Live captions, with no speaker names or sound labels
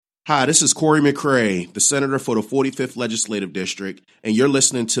Hi, this is Corey McCray, the Senator for the 45th Legislative District, and you're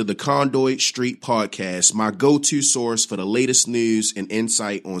listening to the Conduit Street Podcast, my go-to source for the latest news and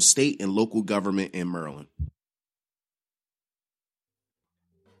insight on state and local government in Maryland.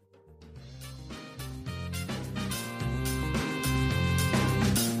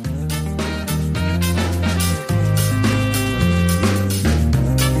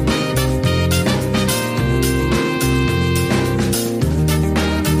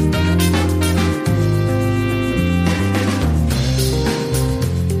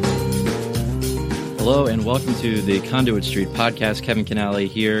 Hello and welcome to the Conduit Street Podcast. Kevin Canale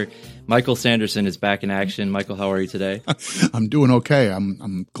here. Michael Sanderson is back in action. Michael, how are you today? I'm doing okay.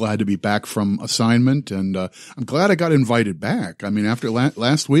 I'm glad to be back from assignment, and I'm glad I got invited back. I mean, after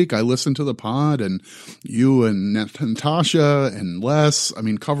last week, I listened to the pod, and you and Natasha and Les, I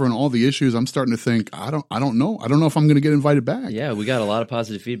mean, covering all the issues. I'm starting to think, I don't know if I'm going to get invited back. Yeah, we got a lot of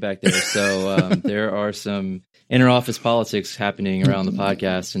positive feedback there. So there are some inter-office politics happening around the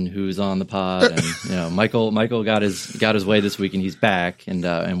podcast and who's on the pod. And Michael got his way this week, and he's back,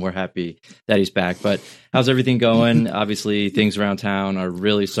 and we're happy that he's back. But how's everything going? Obviously, things around town are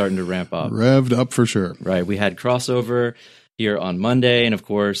really starting to ramp up. Revved up for sure. Right. We had crossover here on Monday, and of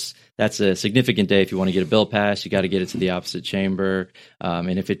course, that's a significant day. If you want to get a bill passed, you got to get it to the opposite chamber.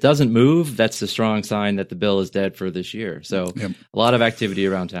 And if it doesn't move, that's a strong sign that the bill is dead for this year. So A lot of activity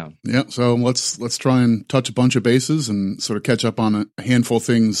around town. Yeah. So let's try and touch a bunch of bases and sort of catch up on a handful of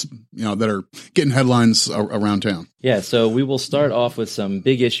things, that are getting headlines around town. Yeah. So we will start off with some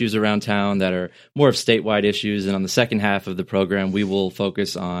big issues around town that are more of statewide issues. And on the second half of the program, we will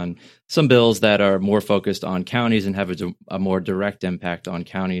focus on some bills that are more focused on counties and have a more direct impact on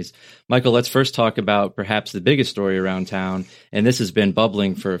counties. Michael, let's first talk about perhaps the biggest story around town, and this has been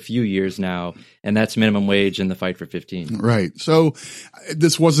bubbling for a few years now, and that's minimum wage and the fight for 15. Right. So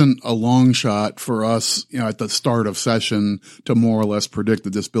this wasn't a long shot for us, at the start of session to more or less predict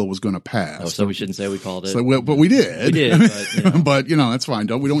that this bill was going to pass. Oh, so we shouldn't say we called it. But we did. We did, but, but that's fine.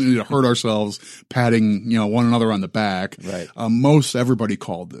 We don't need to hurt ourselves patting, one another on the back. Right. Most everybody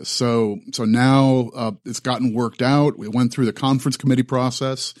called this. So now it's gotten worked out. We went through the conference committee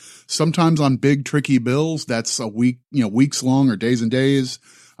process. Sometimes on big, tricky bills, that's a week, weeks long or days and days.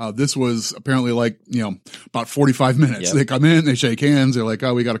 This was apparently about 45 minutes. Yep. They come in, they shake hands. They're like,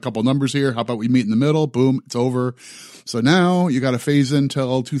 oh, we got a couple numbers here. How about we meet in the middle? Boom, it's over. So now you got to phase in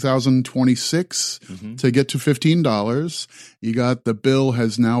till 2026 to get to $15. You got the bill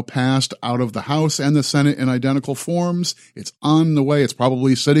has now passed out of the House and the Senate in identical forms. It's on the way. It's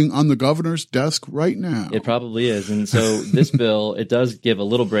probably sitting on the governor's desk right now. It probably is. And so this bill, it does give a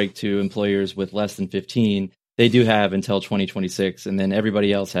little break to employers with less than 15. They do have until 2026, and then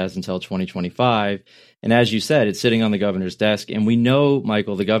everybody else has until 2025. And as you said, it's sitting on the governor's desk. And we know,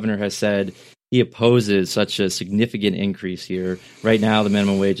 Michael, the governor has said he opposes such a significant increase here. Right now, the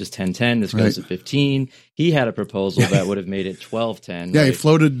minimum wage is $10.10. This goes to 15. He had a proposal that would have made it $12.10. Yeah, right? He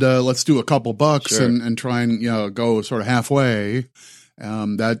floated, let's do a couple bucks Sure. and try and go sort of halfway.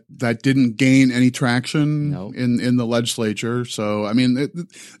 That didn't gain any traction in the legislature. So, I mean, this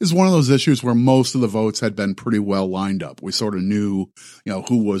is one of those issues where most of the votes had been pretty well lined up. We sort of knew,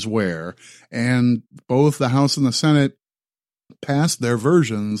 who was where. And both the House and the Senate passed their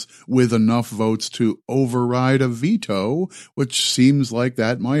versions with enough votes to override a veto, which seems like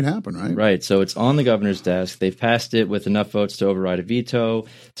that might happen, right? Right. So it's on the governor's desk. They've passed it with enough votes to override a veto.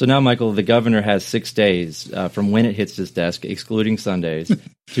 So now, Michael, the governor has 6 days from when it hits his desk, excluding Sundays,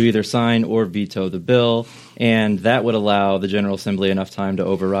 to either sign or veto the bill. And that would allow the General Assembly enough time to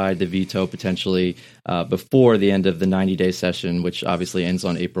override the veto potentially before the end of the 90-day session, which obviously ends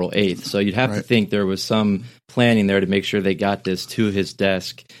on April 8th. So you'd have to think there was some planning there to make sure they got this to his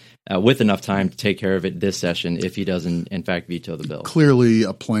desk with enough time to take care of it this session if he doesn't, in fact, veto the bill. Clearly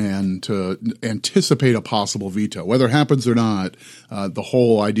a plan to anticipate a possible veto. Whether it happens or not, the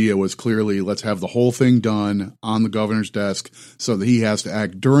whole idea was clearly let's have the whole thing done on the governor's desk so that he has to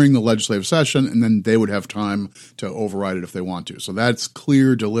act during the legislative session, and then they would have time to override it if they want to. So that's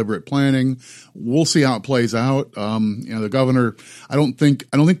clear, deliberate planning. We'll see how it plays out. The governor, I don't think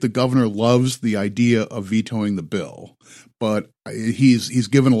the governor loves the idea of vetoing the bill, but he's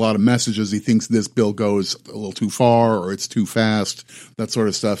given a lot of messages. He thinks this bill goes a little too far or it's too fast, that sort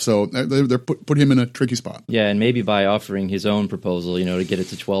of stuff. So they're put him in a tricky spot. Yeah, and maybe by offering his own proposal, to get it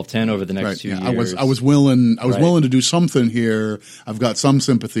to 12.10 over the next 2 years. I was willing to do something here. I've got some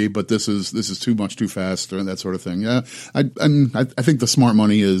sympathy, but this is too much, too fast, or that sort of thing. Yeah, I think the smart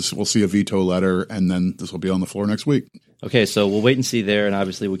money is we'll see a veto letter, and then this will be on the floor next week. Okay, so we'll wait and see there, and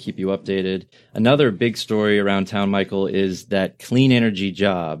obviously we'll keep you updated. Another big story around town, Michael, is that that clean energy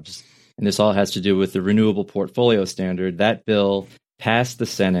jobs, and this all has to do with the Renewable Portfolio Standard, that bill passed the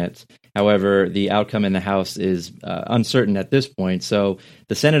Senate. However, the outcome in the House is uncertain at this point. So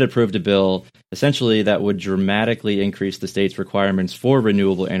the Senate approved a bill essentially that would dramatically increase the state's requirements for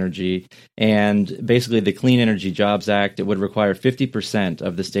renewable energy. And basically the Clean Energy Jobs Act, it would require 50%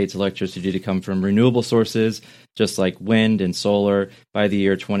 of the state's electricity to come from renewable sources, just like wind and solar, by the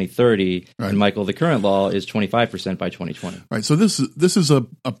year 2030. Right. And Michael, the current law is 25% by 2020. Right. So this is a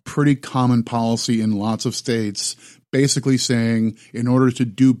pretty common policy in lots of states, basically saying in order to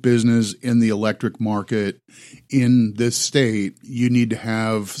do business in the electric market in this state, you need to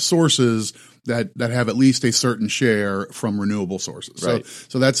have sources that have at least a certain share from renewable sources. Right.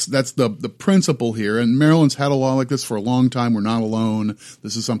 So that's the principle here. And Maryland's had a law like this for a long time. We're not alone.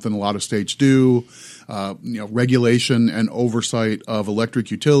 This is something a lot of states do. Regulation and oversight of electric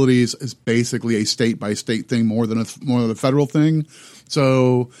utilities is basically a state by state thing more than a federal thing.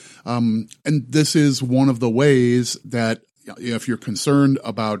 So, and this is one of the ways that if you're concerned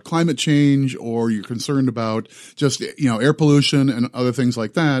about climate change or you're concerned about just, air pollution and other things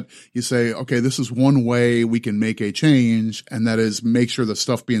like that, you say, okay, this is one way we can make a change, and that is make sure the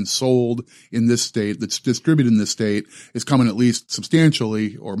stuff being sold in this state, that's distributed in this state, is coming at least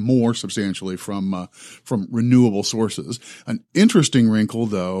substantially or more substantially from renewable sources. An interesting wrinkle,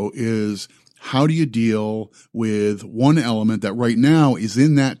 though, is how do you deal with one element that right now is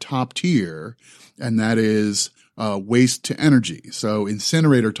in that top tier, and that is waste to energy. So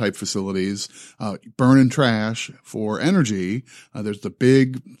incinerator type facilities, burning trash for energy. There's the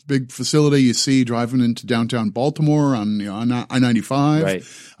big facility you see driving into downtown Baltimore on I-95. Right.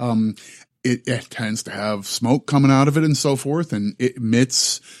 It tends to have smoke coming out of it and so forth, and it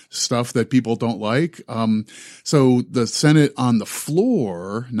emits stuff that people don't like. So the Senate on the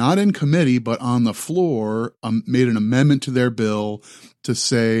floor, not in committee, but on the floor, made an amendment to their bill to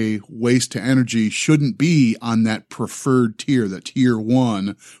say waste to energy shouldn't be on that preferred tier, that tier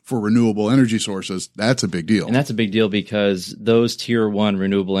 1 for renewable energy sources. That's a big deal. And that's a big deal because those tier 1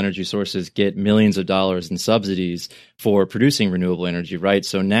 renewable energy sources get millions of dollars in subsidies for producing renewable energy, right?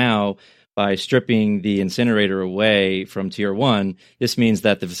 So now, by stripping the incinerator away from tier 1, this means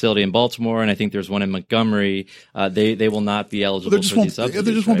that the facility in Baltimore, and I think there's one in Montgomery, they will not be eligible for these subsidies.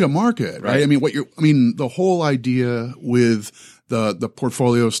 There just won't be a market, right? I mean, the whole idea with the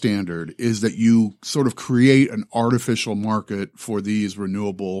portfolio standard is that you sort of create an artificial market for these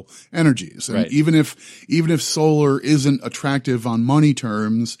renewable energies. And right. even if solar isn't attractive on money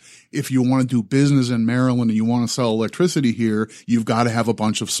terms, if you want to do business in Maryland and you want to sell electricity here, you've got to have a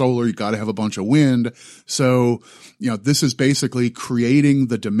bunch of solar, you've got to have a bunch of wind. So, this is basically creating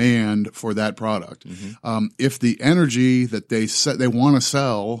the demand for that product. Mm-hmm. If the energy that they want to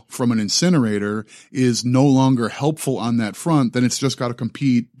sell from an incinerator is no longer helpful on that front, then it's just got to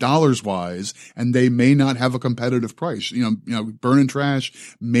compete dollars wise, and they may not have a competitive price. Burning trash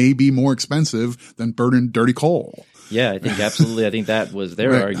may be more expensive than burning dirty coal. Yeah, I think absolutely. I think that was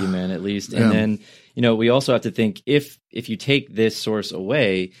their right. argument, at least. And then, we also have to think if you take this source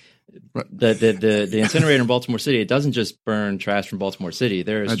away, right. the incinerator in Baltimore City, it doesn't just burn trash from Baltimore City.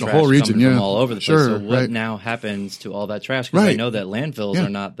 There is trash coming from all over the place. So what now happens to all that trash? Because I know that landfills are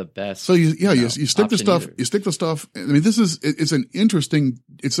not the best. So you stick the stuff. Either. You stick the stuff. I mean, it's an interesting.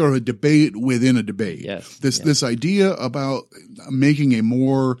 It's sort of a debate within a debate. Yes. This idea about making a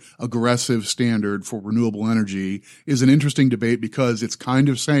more aggressive standard for renewable energy is an interesting debate because it's kind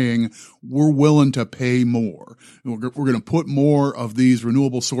of saying we're willing to pay more. We're going to put more of these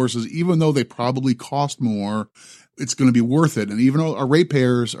renewable sources, even though they probably cost more. It's going to be worth it. And even though our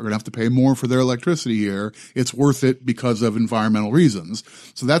ratepayers are going to have to pay more for their electricity here, it's worth it because of environmental reasons.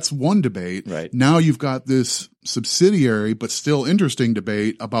 So that's one debate. Right. Now you've got this subsidiary but still interesting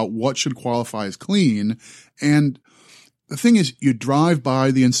debate about what should qualify as clean. And the thing is, you drive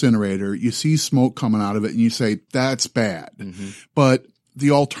by the incinerator, you see smoke coming out of it, and you say, that's bad. Mm-hmm. But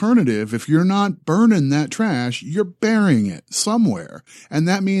the alternative, if you're not burning that trash, you're burying it somewhere. And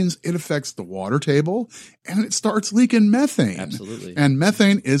that means it affects the water table and it starts leaking methane. Absolutely. And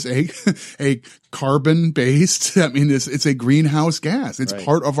methane is a carbon-based, it's a greenhouse gas. It's right.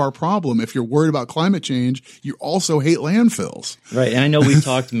 part of our problem. If you're worried about climate change, you also hate landfills. Right. And I know we've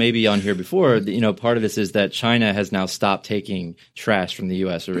talked maybe on here before, part of this is that China has now stopped taking trash from the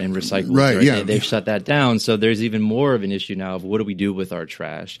U.S. or in recycling. Right, yeah. They've shut that down. So there's even more of an issue now of what do we do with our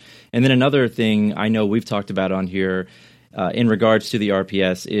trash. And then another thing I know we've talked about on here in regards to the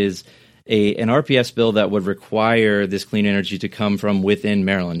RPS is an RPS bill that would require this clean energy to come from within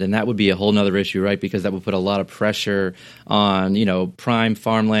Maryland. And that would be a whole nother issue, right? Because that would put a lot of pressure on, prime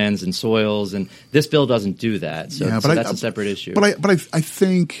farmlands and soils. And this bill doesn't do that. So, that's a separate issue. But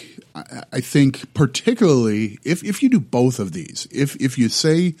I think particularly if you do both of these, if you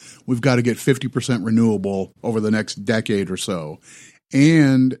say we've got to get 50% renewable over the next decade or so,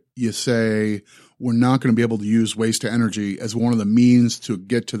 and you say we're not going to be able to use waste to energy as one of the means to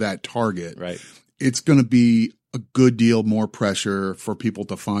get to that target, right, it's going to be a good deal more pressure for people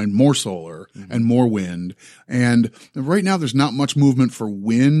to find more solar and more wind. And right now there's not much movement for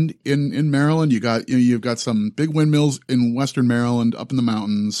wind in Maryland. You've got some big windmills in Western Maryland up in the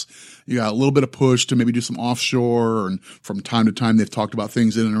mountains. You got a little bit of push to maybe do some offshore, and from time to time they've talked about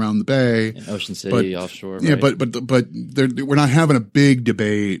things in and around the Bay. In Ocean City, offshore. Yeah, right? but we're not having a big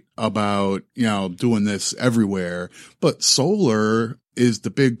debate about, doing this everywhere. But solar is the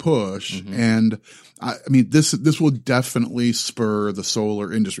big push. And I mean, this will definitely spur the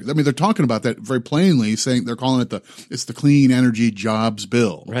solar industry. I mean, they're talking about that very plainly, saying they're calling it it's the Clean Energy Jobs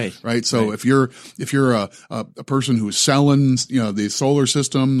Bill. Right. So if you're a person who's selling, these solar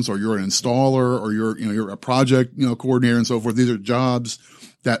systems, or you're an installer, or you're a project, coordinator and so forth, these are jobs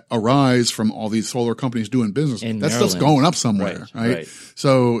that arise from all these solar companies doing business. That stuff's going up somewhere, right?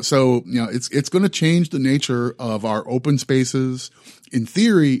 So it's going to change the nature of our open spaces. In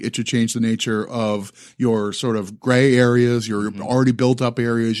theory, it should change the nature of your sort of gray areas, your already built up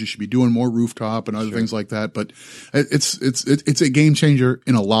areas. You should be doing more rooftop and other things like that. But it's a game changer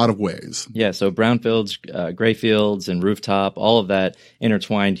in a lot of ways. Yeah. So brownfields, gray fields, and rooftop, all of that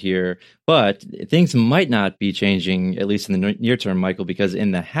intertwined here. But things might not be changing, at least in the near term, Michael, because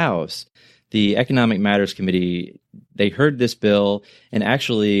in the House, the Economic Matters Committee, they heard this bill, and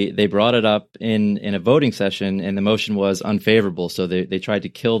actually they brought it up in a voting session, and the motion was unfavorable. So they tried to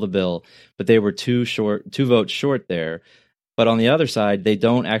kill the bill, but they were two votes short there. But on the other side, they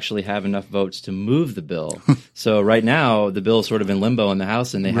don't actually have enough votes to move the bill. So right now, the bill is sort of in limbo in the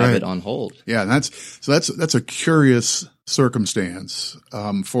House, and they have it on hold. Yeah, and that's a curious circumstance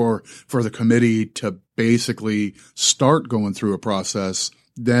for the committee to basically start going through a process,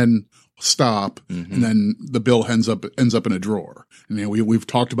 then stop, and then the bill ends up in a drawer. And we've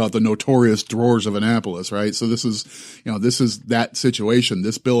talked about the notorious drawers of Annapolis, right? So this is that situation.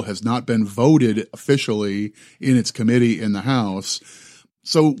 This bill has not been voted officially in its committee in the House.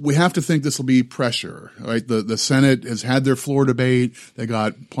 So we have to think this will be pressure, right? The Senate has had their floor debate. They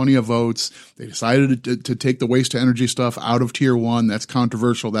got plenty of votes. They decided to take the waste to energy stuff out of Tier 1. That's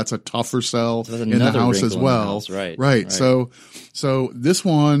controversial. That's a tougher sell in the House as well. Right. So this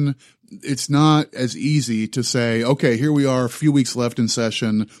one, it's not as easy to say, okay, here we are, a few weeks left in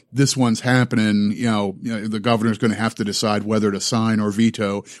session. This one's happening. The governor's going to have to decide whether to sign or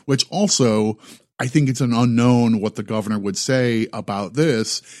veto, which also, I think it's an unknown what the governor would say about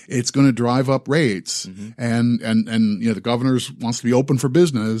this. It's going to drive up rates, and the governor wants to be open for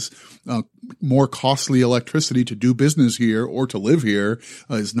business. More costly electricity to do business here or to live here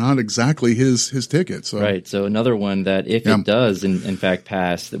is not exactly his ticket. So. Right. So another one that if it does in fact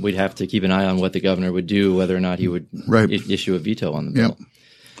pass, that we'd have to keep an eye on what the governor would do, whether or not he would issue a veto on the bill.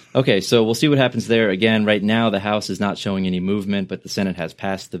 Okay, so we'll see what happens there. Again, right now the House is not showing any movement, but the Senate has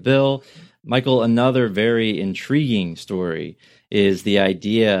passed the bill. Michael, another very intriguing story is the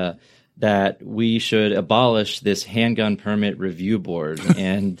idea that we should abolish this handgun permit review board.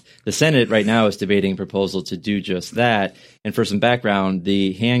 And the Senate right now is debating a proposal to do just that. And for some background,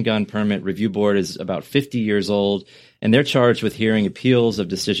 the handgun permit review board is about 50 years old, and they're charged with hearing appeals of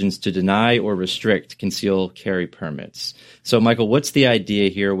decisions to deny or restrict concealed carry permits. So, Michael, what's the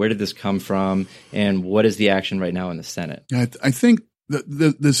idea here? Where did this come from? And what is the action right now in the Senate? I think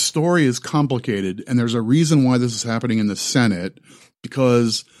this story is complicated, and there's a reason why this is happening in the Senate,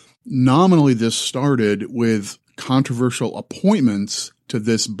 because nominally this started with controversial appointments to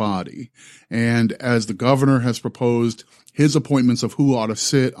this body. And as the governor has proposed his appointments of who ought to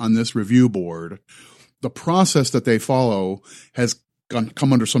sit on this review board, the process that they follow has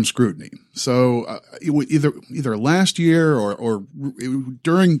come under some scrutiny. So either last year or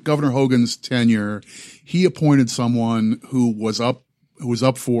during Governor Hogan's tenure, he appointed someone who was up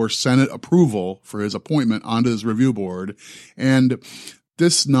for Senate approval for his appointment onto his review board. And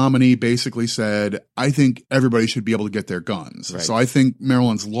this nominee basically said, I think everybody should be able to get their guns. Right. So I think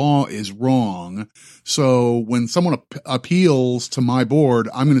Maryland's law is wrong. So when someone appeals to my board,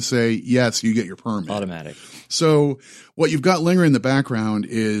 I'm going to say, yes, you get your permit. Automatic. So what you've got lingering in the background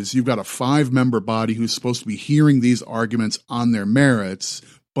is you've got a 5-member body who's supposed to be hearing these arguments on their merits.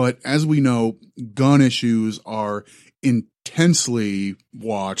 But as we know, gun issues are intensely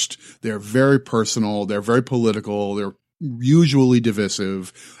watched. They're very personal. They're very political. They're usually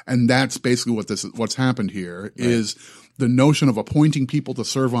divisive. And that's basically what's happened here is the notion of appointing people to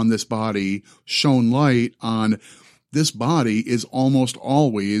serve on this body shone light on this body is almost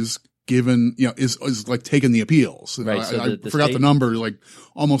always given, is like taking the appeals. Right. So I forgot the number, like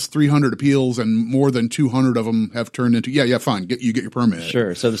almost 300 appeals and more than 200 of them have turned into, fine, you get your permit.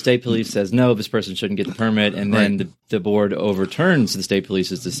 Sure. So the state police says, no, this person shouldn't get the permit. And then the board overturns the state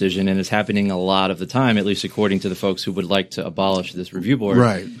police's decision. And it's happening a lot of the time, at least according to the folks who would like to abolish this review board.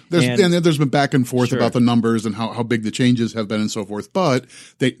 Right. There's been back and forth about the numbers and how big the changes have been and so forth. But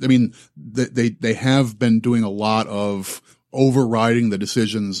they have been doing a lot of overriding the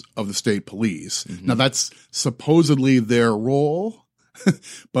decisions of the state police. Mm-hmm. Now that's supposedly their role,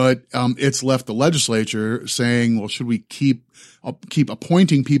 but it's left the legislature saying, well, should we keep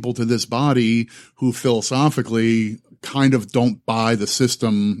appointing people to this body who philosophically kind of don't buy the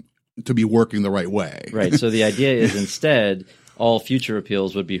system to be working the right way? Right. So the idea is instead all future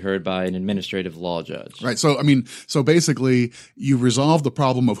appeals would be heard by an administrative law judge. Right. So basically you resolve the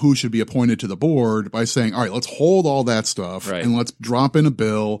problem of who should be appointed to the board by saying, all right, let's hold all that stuff and let's drop in a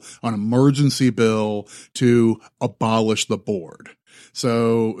bill, an emergency bill to abolish the board.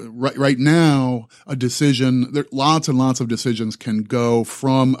 So right now, lots and lots of decisions can go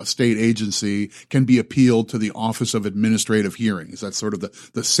from a state agency, can be appealed to the Office of Administrative Hearings. That's sort of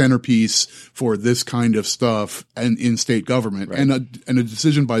the centerpiece for this kind of stuff and in state government. Right. And a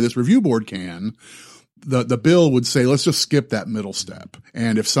decision by this review board the bill would say, let's just skip that middle step.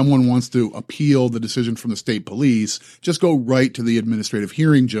 And if someone wants to appeal the decision from the state police, just go right to the administrative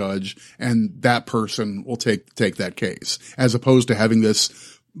hearing judge and that person will take that case, as opposed to having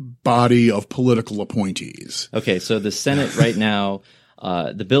this body of political appointees. Okay. So the Senate right now,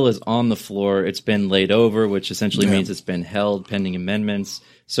 the bill is on the floor. It's been laid over, which essentially means it's been held pending amendments.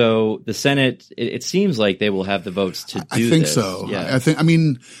 So the Senate, it seems like they will have the votes to do this. I think so.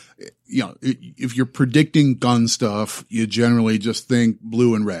 Yeah. If you're predicting gun stuff, you generally just think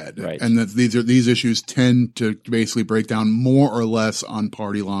blue and red. Right. And that these issues tend to basically break down more or less on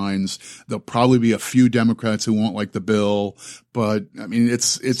party lines. There'll probably be a few Democrats who won't like the bill, but I mean,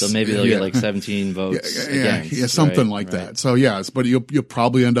 it's so maybe they'll get like 17 votes. Something like that. So but you'll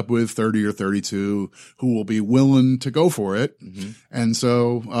probably end up with 30 or 32 who will be willing to go for it. Mm-hmm. And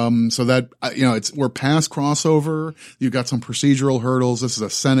so that, we're past crossover. You've got some procedural hurdles. This is a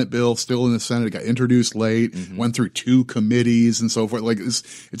Senate bill still in the Senate. It got introduced late, went through 2 committees and so forth. Like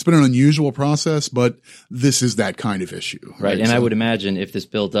it's been an unusual process, but this is that kind of issue. Right. And I would imagine if this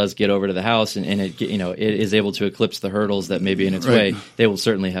bill does get over to the House and it is able to eclipse the hurdles that may be in its way, they will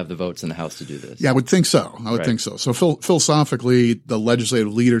certainly have the votes in the House to do this. Yeah, I would think so. So philosophically, the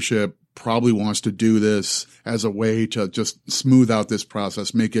legislative leadership probably wants to do this as a way to just smooth out this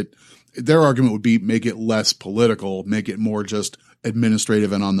process, their argument would be make it less political, make it more just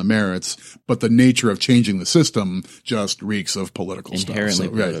administrative and on the merits, but the nature of changing the system just reeks of political Inherently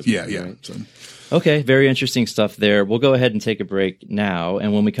stuff. Political, Right. So. Okay, very interesting stuff there. We'll go ahead and take a break now,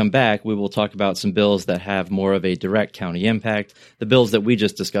 and when we come back, we will talk about some bills that have more of a direct county impact. The bills that we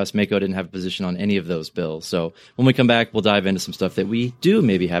just discussed, Mako didn't have a position on any of those bills. So when we come back, we'll dive into some stuff that we do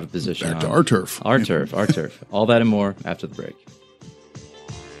maybe have a position on. Back to our turf. Our turf. All that and more after the break.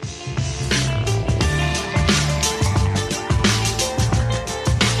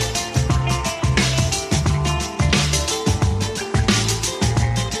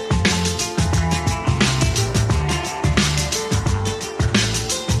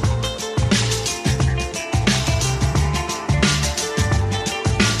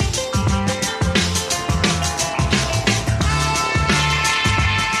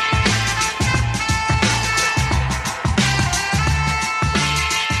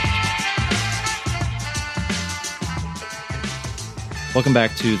 Welcome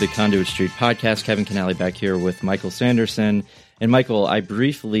back to the Conduit Street podcast. Kevin Canale back here with Michael Sanderson. And Michael, I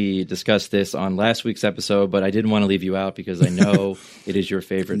briefly discussed this on last week's episode, but I didn't want to leave you out because I know it is your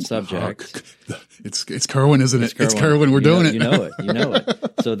favorite subject. It's Kirwan, isn't it? It's Kirwan. We're doing it. You know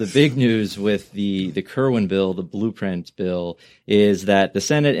it. So the big news with the Kirwan bill, the blueprint bill, is that the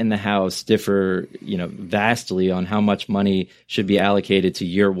Senate and the House differ, vastly on how much money should be allocated to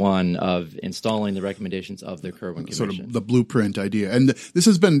year one of installing the recommendations of the Kirwan Commission. Sort of the blueprint idea. And this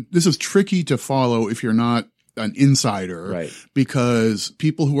is tricky to follow if you're not an insider, right? Because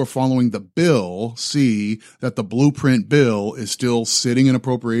people who are following the bill see that the blueprint bill is still sitting in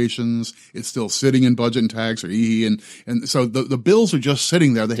appropriations. It's still sitting in budget and tax or E. And so the bills are just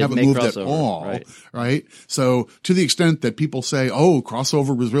sitting there. They haven't moved at all. Right. So to the extent that people say, oh,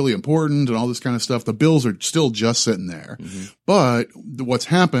 crossover was really important and all this kind of stuff, the bills are still just sitting there. Mm-hmm. But what's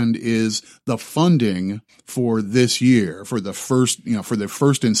happened is the funding for this year, for the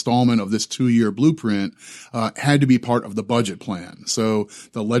first installment of this 2-year blueprint, had to be part of the budget plan. So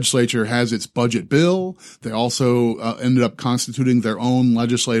the legislature has its budget bill. They also ended up constituting their own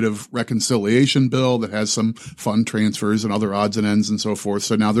legislative reconciliation bill that has some fund transfers and other odds and ends and so forth.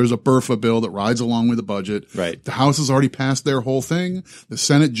 So now there's a BRFA bill that rides along with the budget. Right. The House has already passed their whole thing. The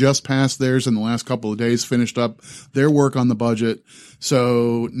Senate just passed theirs in the last couple of days, finished up their work on the budget.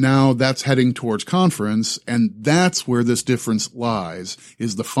 So now that's heading towards conference, and that's where this difference lies,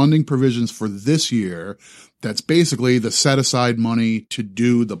 is the funding provisions for this year. That's basically the set aside money to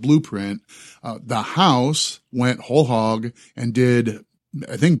do the blueprint. The House went whole hog and did,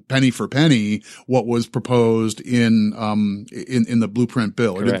 I think, penny for penny what was proposed in the blueprint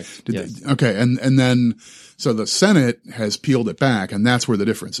bill. Correct. Yes. Okay. And then, so the Senate has peeled it back, and that's where the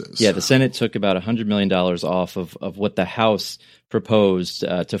difference is. Yeah. The Senate took about $100 million off of what the House proposed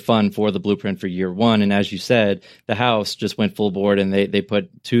to fund for the blueprint for year one. And as you said, the House just went full board and they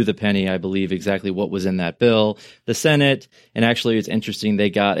put to the penny, I believe, exactly what was in that bill. The Senate, and actually it's interesting, they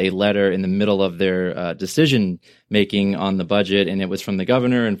got a letter in the middle of their decision making on the budget, and it was from the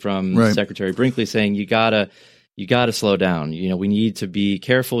governor and from Secretary Brinkley saying, you gotta slow down. We need to be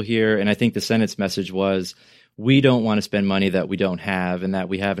careful here. And I think the Senate's message was, we don't want to spend money that we don't have and that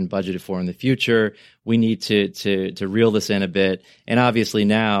we haven't budgeted for in the future. We need to reel this in a bit. And obviously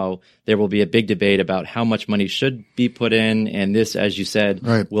now there will be a big debate about how much money should be put in. And this, as you said,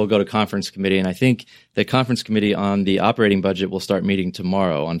 will go to conference committee. And I think the conference committee on the operating budget will start meeting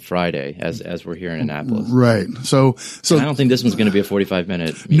tomorrow on Friday, as we're here in Annapolis. Right. So and I don't think this one's going to be a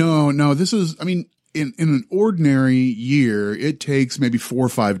 45-minute meeting. No, this is, I mean, in an ordinary year, it takes maybe 4 or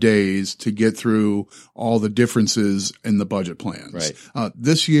 5 days to get through all the differences in the budget plans. Right.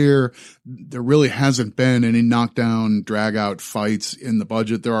 This year, there really hasn't been any knockdown, drag out fights in the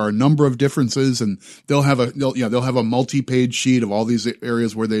budget. There are a number of differences, and they'll have a multi-page sheet of all these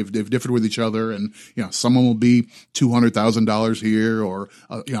areas where they've differed with each other. And, someone will be $200,000 here or,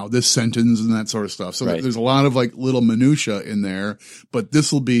 this sentence and that sort of stuff. So there's a lot of like little minutia in there, but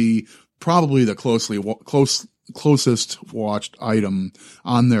this will be probably the closest watched item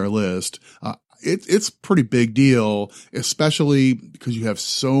on their list. It's a pretty big deal, especially because you have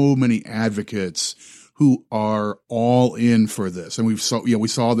so many advocates who are all in for this. And we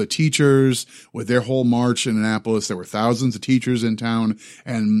saw the teachers with their whole march in Annapolis. There were thousands of teachers in town,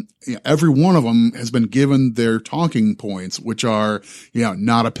 and every one of them has been given their talking points, which are,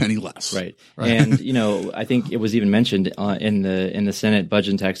 not a penny less. Right. And, I think it was even mentioned in the Senate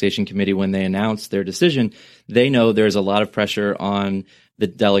Budget and Taxation Committee when they announced their decision. They know there's a lot of pressure on the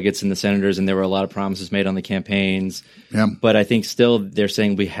delegates and the senators, and there were a lot of promises made on the campaigns. Yeah. But I think still they're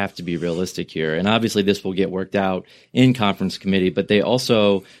saying we have to be realistic here. And obviously this will get worked out in conference committee, but they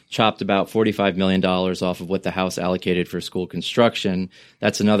also chopped about $45 million off of what the House allocated for school construction.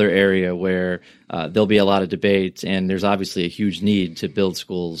 That's another area where there'll be a lot of debate, and there's obviously a huge need to build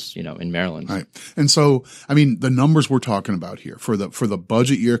schools, in Maryland. Right. And so, I mean, the numbers we're talking about here for the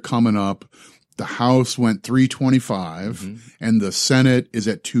budget year coming up, the House went 325 and the Senate is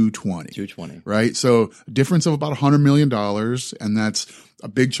at 220. Right. So a difference of about $100 million. And that's a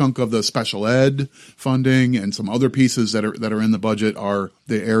big chunk of the special ed funding, and some other pieces that are in the budget are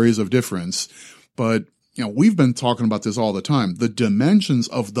the areas of difference. But, we've been talking about this all the time. The dimensions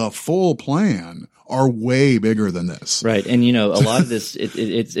of the full plan are way bigger than this. Right. And, a lot of this,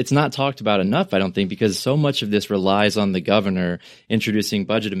 it's not talked about enough, I don't think, because so much of this relies on the governor introducing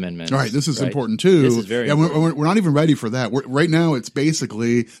budget amendments. All right. This is important too. This is very important. We're not even ready for that. Right now, it's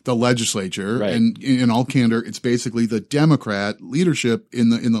basically the legislature, right. And in all candor, it's basically the Democrat leadership in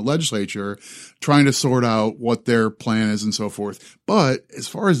the legislature trying to sort out what their plan is and so forth. But as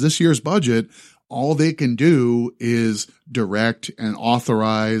far as this year's budget, all they can do is direct and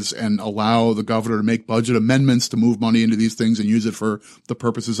authorize and allow the governor to make budget amendments to move money into these things and use it for the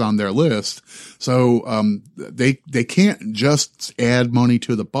purposes on their list. So they can't just add money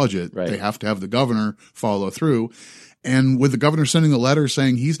to the budget. Right. They have to have the governor follow through. And with the governor sending a letter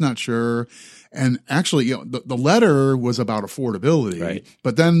saying he's not sure, and actually, the letter was about affordability, right.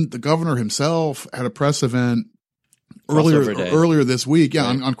 But then the governor himself had a press event earlier this week,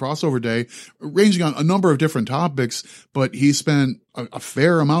 on Crossover Day, ranging on a number of different topics, but he spent a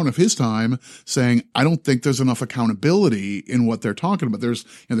fair amount of his time saying, I don't think there's enough accountability in what they're talking about.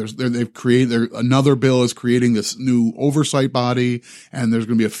 Another bill is creating this new oversight body, and there's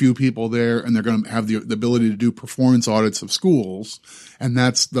going to be a few people there, and they're going to have the ability to do performance audits of schools. And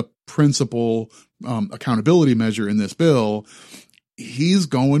that's the principal accountability measure in this bill. He's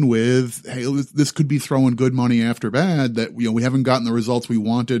going with, hey, this could be throwing good money after bad, that, we haven't gotten the results we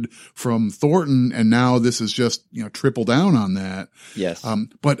wanted from Thornton. And now this is just, triple down on that. Yes.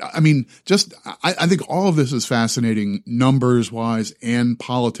 But I mean, I think all of this is fascinating numbers wise and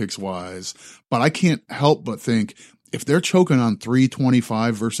politics wise, but I can't help but think, if they're choking on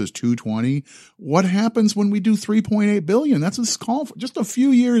 325 versus 220, what happens when we do 3.8 billion? That's a call for just a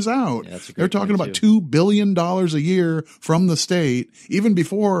few years out. Yeah, they're talking about $2 billion a year from the state, even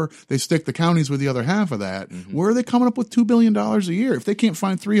before they stick the counties with the other half of that. Mm-hmm. Where are they coming up with $2 billion a year if they can't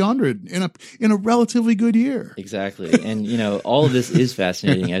find 300 in a relatively good year? Exactly. And, all of this is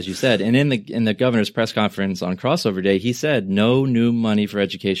fascinating, as you said. And in the governor's press conference on Crossover Day, he said no new money for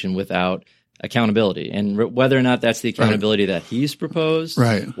education without accountability, and whether or not that's the accountability that he's proposed,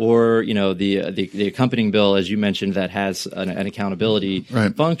 or the accompanying bill, as you mentioned, that has an accountability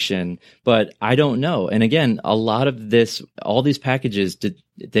function. But I don't know. And again, a lot of this, all these packages,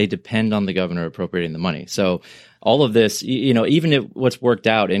 they depend on the governor appropriating the money. So all of this, even if what's worked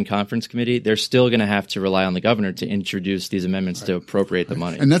out in conference committee, they're still going to have to rely on the governor to introduce these amendments to appropriate the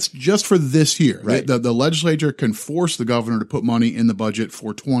money. And that's just for this year. Right. The legislature can force the governor to put money in the budget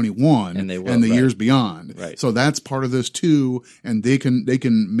for 21 and the years beyond. Right. So that's part of this too. And they can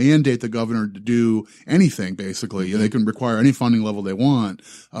mandate the governor to do anything, basically. Mm-hmm. They can require any funding level they want.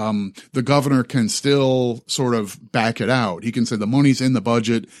 The governor can still sort of back it out. He can say the money's in the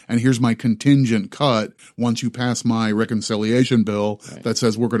budget and here's my contingent cut once you pass my reconciliation bill that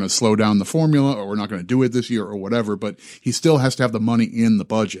says we're going to slow down the formula or we're not going to do it this year or whatever, but he still has to have the money in the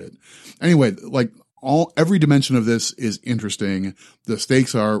budget. Anyway, every dimension of this is interesting. The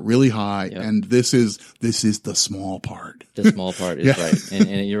stakes are really high, and this is the small part. The small part is right.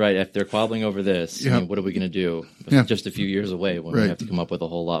 And you're right. If they're quabbling over this, what are we going to do? Just a few years away when we have to come up with a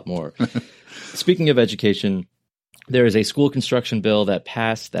whole lot more. Speaking of education, there is a school construction bill that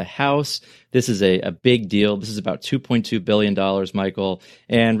passed the House. This is a big deal. This is about $2.2 billion, Michael.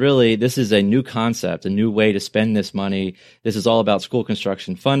 And really, this is a new concept, a new way to spend this money. This is all about school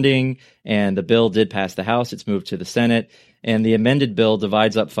construction funding. And the bill did pass the House. It's moved to the Senate. And the amended bill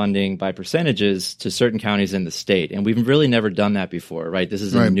divides up funding by percentages to certain counties in the state. And we've really never done that before, right? This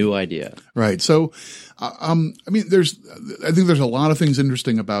is a new idea. Right. So, I think there's a lot of things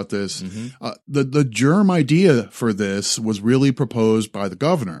interesting about this. Mm-hmm. The germ idea for this was really proposed by the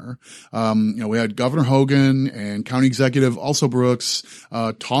governor. We had Governor Hogan and County Executive also Brooks,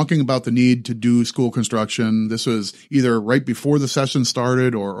 talking about the need to do school construction. This was either right before the session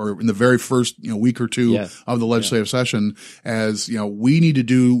started or in the very first, week or two of the legislative session, as, we need to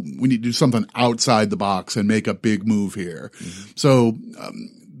do something outside the box and make a big move here. Mm-hmm. So,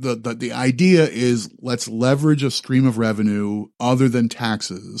 the idea is let's leverage a stream of revenue other than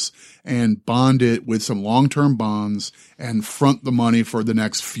taxes and bond it with some long-term bonds and front the money for the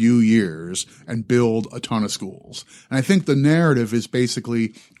next few years and build a ton of schools. And I think the narrative is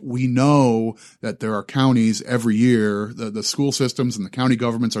basically we know that there are counties every year, the school systems and the county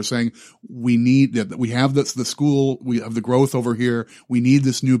governments are saying we have the school, we have the growth over here, we need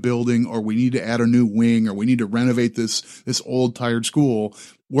this new building, or we need to add a new wing, or we need to renovate this old tired school.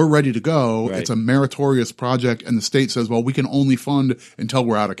 We're ready to go. Right. It's a meritorious project, and the state says, well, we can only fund until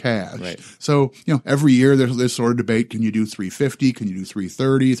we're out of cash. Right. So, every year there's this sort of debate. Can you do 350? Can you do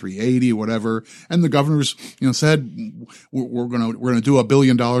 330, 380, whatever? And the governor's, said we're going to do $1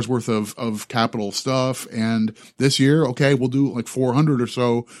 billion worth of capital stuff. And this year, okay, we'll do like 400 or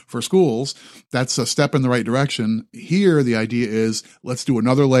so for schools. That's a step in the right direction. Here, the idea is let's do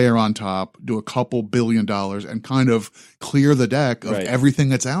another layer on top, do a couple $1 billion and kind of clear the deck of everything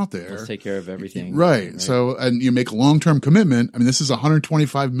that's out there. Let's take care of everything. Right. So, and you make a long-term commitment. I mean, this is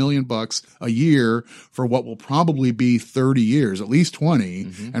 $125 million a year for what will probably be 30 years, at least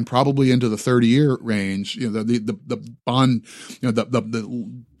 20, and probably into the 30-year range. The bond,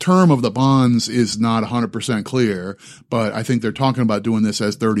 the term of the bonds is not 100% clear, but I think they're talking about doing this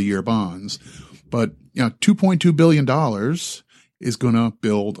as 30-year bonds. But, $2.2 billion is going to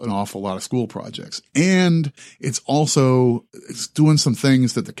build an awful lot of school projects. And it's doing some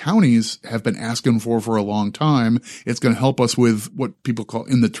things that the counties have been asking for a long time. It's going to help us with what people call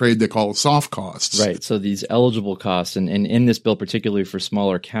in the trade, they call soft costs. Right. So these eligible costs, and in this bill, particularly for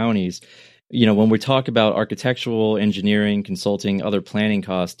smaller counties, when we talk about architectural, engineering, consulting, other planning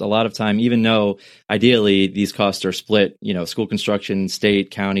costs, a lot of time, even though ideally these costs are split, school construction,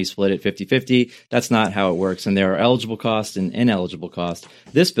 state, county split it 50-50, that's not how it works. And there are eligible costs and ineligible costs.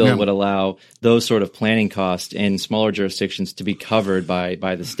 This bill would allow those sort of planning costs in smaller jurisdictions to be covered by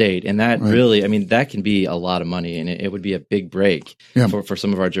the state. And that really, that can be a lot of money, and it would be a big break for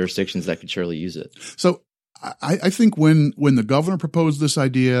some of our jurisdictions that could surely use it. So I think when the governor proposed this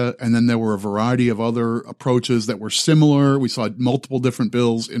idea, and then there were a variety of other approaches that were similar, we saw multiple different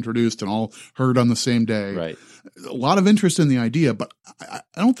bills introduced and all heard on the same day. Right. A lot of interest in the idea, but I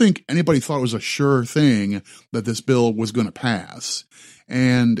don't think anybody thought it was a sure thing that this bill was going to pass.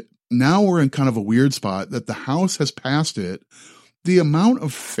 And now we're in kind of a weird spot that the House has passed it. The amount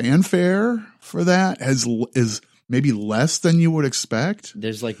of fanfare for that is maybe less than you would expect.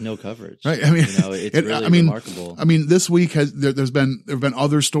 There's like no coverage, right? It's really remarkable. This week there've been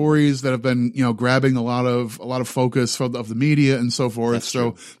other stories that have been grabbing a lot of focus of the media and so forth.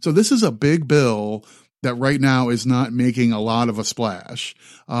 So this is a big bill that right now is not making a lot of a splash.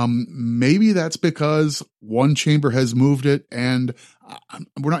 Maybe that's because one chamber has moved it, and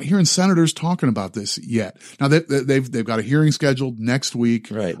we're not hearing senators talking about this yet. Now they've got a hearing scheduled next week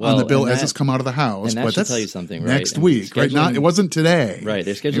on the bill as it's come out of the House. And that should tell you something, right? Next week, right? It wasn't today. Right.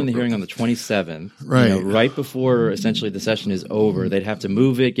 They're scheduling the hearing on the 27th. Right. Right before essentially the session is over. They'd have to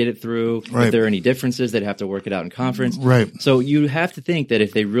move it, get it through. Right. If there are any differences, they'd have to work it out in conference. Right. So you have to think that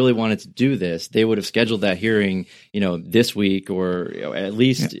if they really wanted to do this, they would have scheduled that hearing, this week or at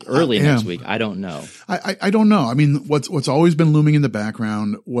least early next week. I don't know. I don't know. What's always been looming in the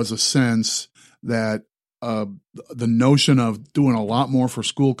background was a sense that the notion of doing a lot more for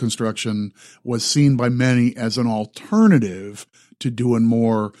school construction was seen by many as an alternative to doing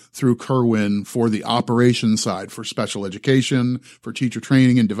more through Kerwin for the operations side, for special education, for teacher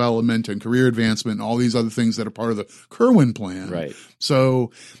training and development and career advancement, and all these other things that are part of the Kerwin plan. Right.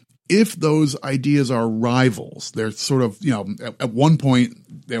 So if those ideas are rivals, they're sort of, at one point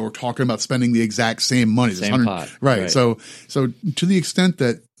they were talking about spending the exact same money. Same pot. Right. So to the extent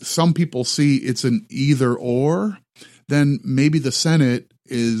that some people see it's an either or, then maybe the Senate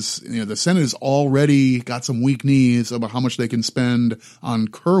is already got some weak knees about how much they can spend on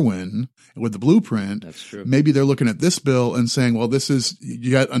Kerwin with the blueprint. That's true. Maybe they're looking at this bill and saying, well, this is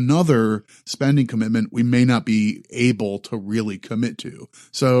yet another spending commitment we may not be able to really commit to.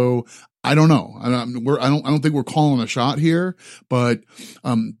 So I don't know. I don't think we're calling a shot here, but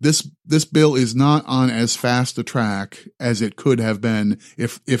this bill is not on as fast a track as it could have been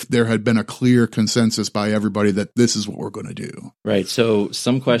if there had been a clear consensus by everybody that this is what we're going to do. Right. So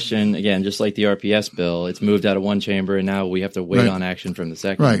some question again, just like the RPS bill, it's moved out of one chamber and now we have to wait on action from the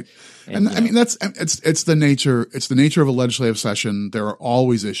second. Right. And it's the nature of a legislative session. There are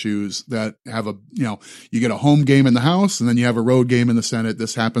always issues that have you get a home game in the House and then you have a road game in the Senate.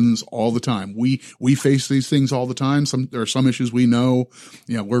 This happens all the time. We face these things all the time. There are some issues we know,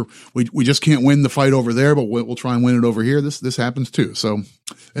 we just can't win the fight over there, but we'll try and win it over here. This happens too. So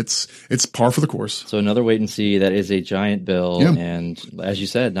it's par for the course. So another wait and see. That is a giant bill. Yeah. And as you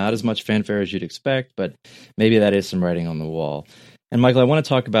said, not as much fanfare as you'd expect, but maybe that is some writing on the wall. And Michael, I want to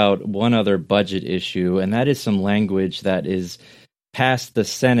talk about one other budget issue, and that is some language that is passed the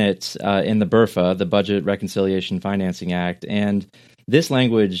Senate in the BRFA, the Budget Reconciliation Financing Act. And this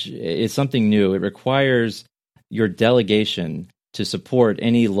language is something new. It requires your delegation to support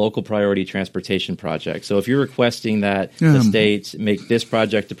any local priority transportation project. So if you're requesting that the state make this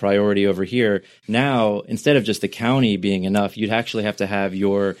project a priority over here, now instead of just the county being enough, you'd actually have to have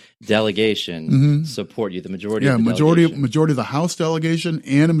your delegation support you, the majority of the delegation. Majority of the House delegation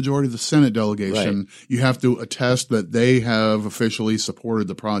and a majority of the Senate delegation. Right. You have to attest that they have officially supported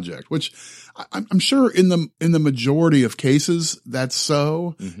the project, which I'm sure in the majority of cases that's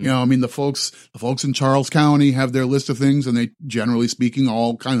so. Mm-hmm. The folks in Charles County have their list of things, and they generally speaking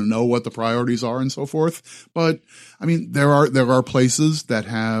all kind of know what the priorities are and so forth. But there are places that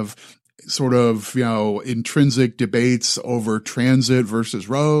have sort of, intrinsic debates over transit versus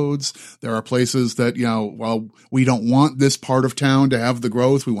roads. There are places that, we don't want this part of town to have the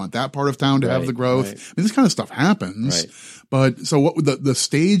growth. We want that part of town to have the growth. Right. This kind of stuff happens. Right. But so what the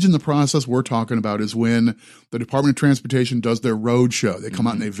stage in the process we're talking about is when the Department of Transportation does their road show. They come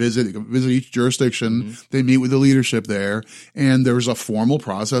out and they visit each jurisdiction. Mm-hmm. They meet with the leadership there, and there's a formal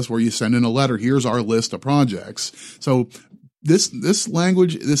process where you send in a letter. Here's our list of projects. So this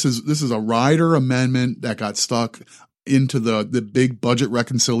language, this is a rider amendment that got stuck into the big budget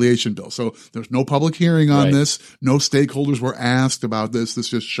reconciliation bill. So there's no public hearing on this. No stakeholders were asked about this. This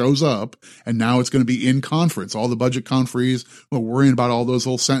just shows up, and now it's going to be in conference. All the budget conferees were worrying about all those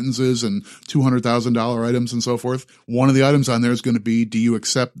little sentences and $200,000 items and so forth. One of the items on there is going to be, do you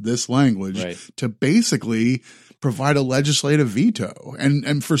accept this language to basically provide a legislative veto?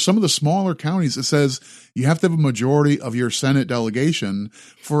 And for some of the smaller counties, it says you have to have a majority of your Senate delegation.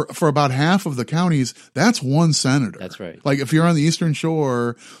 For about half of the counties, that's one senator. That's right. Like if you're on the Eastern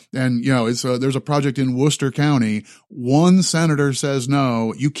Shore and, there's a project in Worcester County, one senator says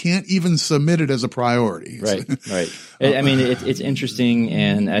no, you can't even submit it as a priority. Right. I mean, it's interesting.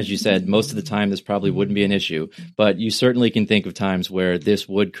 And as you said, most of the time, this probably wouldn't be an issue, but you certainly can think of times where this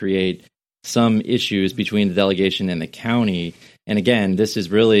would create some issues between the delegation and the county. And again, this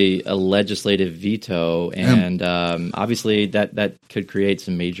is really a legislative veto, and obviously that could create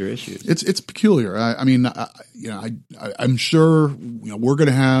some major issues. It's peculiar. I'm sure we're going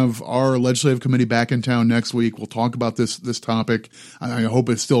to have our legislative committee back in town next week. We'll talk about this topic. I hope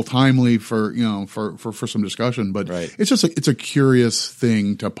it's still timely for some discussion. But it's just it's a curious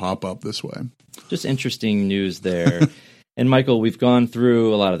thing to pop up this way. Just interesting news there. And Michael, we've gone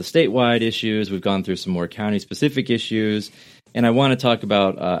through a lot of the statewide issues. We've gone through some more county-specific issues. And I want to talk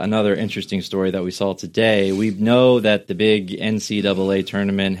about another interesting story that we saw today. We know that the big NCAA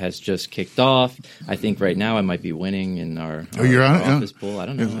tournament has just kicked off. I think right now I might be winning in our office pool. I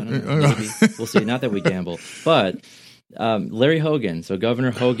don't know. Maybe. We'll see. Not that we gamble. But Larry Hogan, so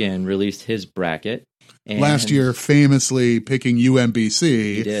Governor Hogan released his bracket. And last year, famously picking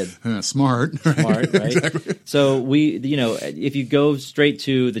UMBC. He did. Smart, right? Exactly. So if you go straight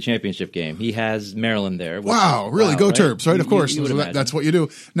to the championship game, he has Maryland there. Wow, really? Go Terps, right? Of course. That's what you do.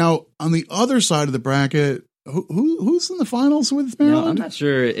 Now, on the other side of the bracket, who's in the finals with Maryland? No, I'm not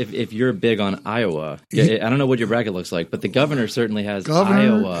sure if you're big on Iowa. I don't know what your bracket looks like, but the governor certainly has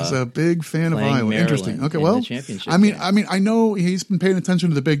Iowa. Is a big fan of Iowa. Maryland. Interesting. Okay, well, I know he's been paying attention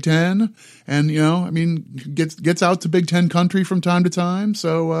to the Big Ten, and gets out to Big Ten country from time to time.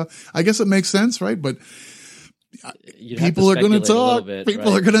 So I guess it makes sense, right? But people are going to talk.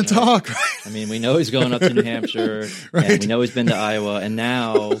 People are going to talk. I mean, we know he's going up to New Hampshire, and we know he's been to Iowa, and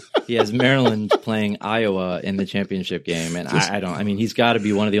now he has Maryland playing Iowa in the championship game. And he's got to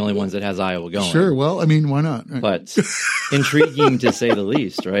be one of the only ones that has Iowa going. Sure. Well, why not? Right. But intriguing to say the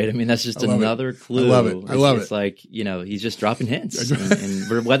least, right? I mean, that's just another clue. I love it. I love it. It's like, he's just dropping hints,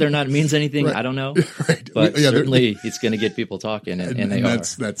 and whether or not it means anything, I don't know. Right. But certainly it's going to get people talking, and they are.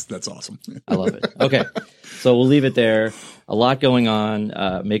 That's awesome. I love it. Okay. So we'll leave it there. A lot going on.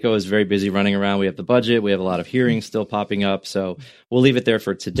 Mako is very busy running around. We have the budget. We have a lot of hearings still popping up. So we'll leave it there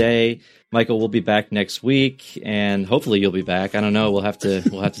for today. Michael, we'll be back next week, and hopefully you'll be back. I don't know. We'll have to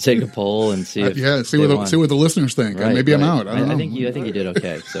take a poll and see if see what the listeners think. Right, maybe I'm out. I don't know. I think you did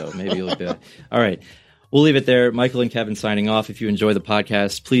okay. So maybe you'll be back. All right. We'll leave it there. Michael and Kevin signing off. If you enjoy the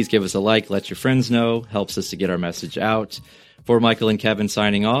podcast, please give us a like. Let your friends know. Helps us to get our message out. For Michael and Kevin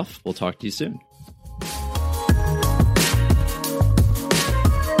signing off, we'll talk to you soon.